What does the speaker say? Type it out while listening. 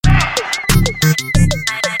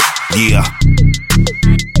Yeah.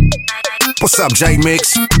 What's up,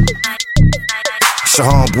 J-Mix? It's your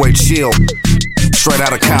homeboy Chill. Straight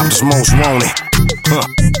out of Compton's Most Wanted.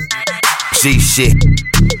 G shit.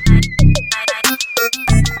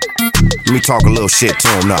 Let me talk a little shit to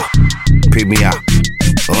him now. Peep me out.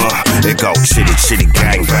 It go chitty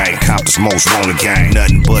gang bang, Compton's Most Wanted gang.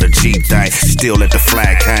 Nothing but a G thing, still let the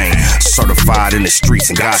flag hang. Certified in the streets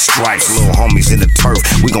and got stripes. Little homies in the turf,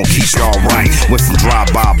 we gon' keep y'all right. Went from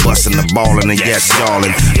drive-by bustin' to ballin' and yes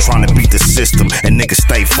y'allin'. Trying to beat the system and niggas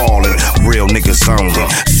stay fallin'. Real niggas only,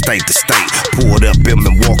 state to state. Pulled up in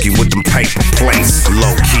Milwaukee with them paper plates.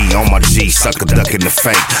 Low key on my G, sucker duck in the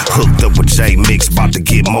fake. Hooked up with J-Mix, about to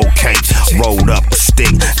get more cake. Rolled up a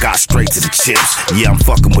stick, got straight to the chips. Yeah, I'm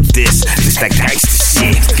fucking with this that gangsta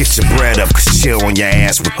shit. Get your bread up, cause chill on your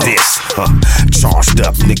ass with this. Charged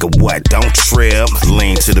up, nigga, what? Don't trip.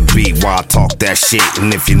 Lean to the beat while I talk that shit.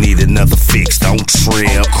 And if you need another fix, don't trip.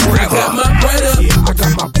 I got my bread up. Yeah, I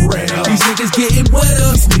got my bread up. These niggas getting wet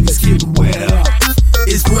up. These niggas getting wet up.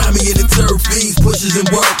 It's grimy in the turf, fiends, pushes and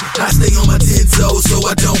work. I stay on my 10 toes so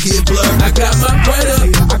I don't get blurred. I got my bread up.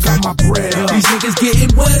 Yeah, I got my bread up. These niggas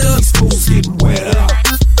getting wet up. These fools getting wet up.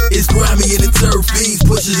 It's grimy in the turf, fiends,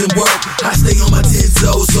 pushes and work. I stay on my 10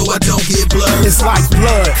 toes so I don't get blurred. It's like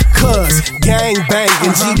blood, cuz, gang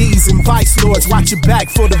banging, GDs and vice lords. Watch your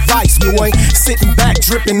back for the vice, boy. Sitting back,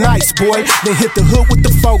 dripping ice, boy. Then hit the hood with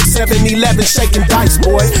the folks, 7-11, shaking dice,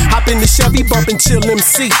 boy. Hop in the Chevy, bumpin' Chill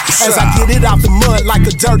MC. As I get it out the mud like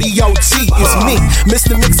a dirty OG. It's me,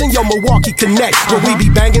 Mr. Mixon, your Milwaukee Connect. Where we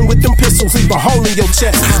be banging with them pistols, leave a hole in your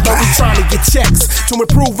chest. But we trying to get checks to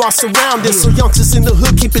improve our surroundings. So youngsters in the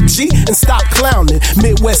hood keep it G and stop clowning.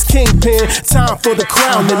 Midwest Kingpin, time for the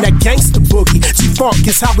crown. And that gangsta boogie, G-Funk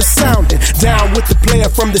is how it's sounding. Down with the player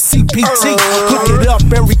from the CPT. Hook it up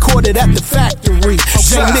and record it at the factory.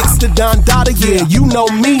 J-Mix the Don Dada, yeah, you know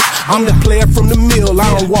me. I'm the player from the mill. I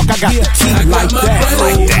don't walk, I got the key like that.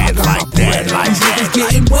 Like that, like that, like These niggas that.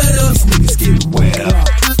 getting wet up. These niggas getting wet up.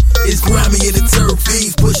 It's grimy in the turf,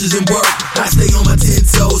 fiends, pushes and work. I stay on my 10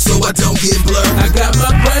 toes so I don't get blurred. I got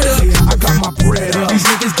my bread up. Yeah, I got my bread up. These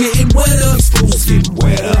niggas getting wet up. These fools getting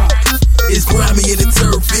wet up. It's grimy in the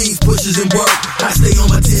turf, fiends, pushes and work. I stay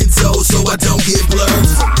on my 10 toes so I don't get blurred.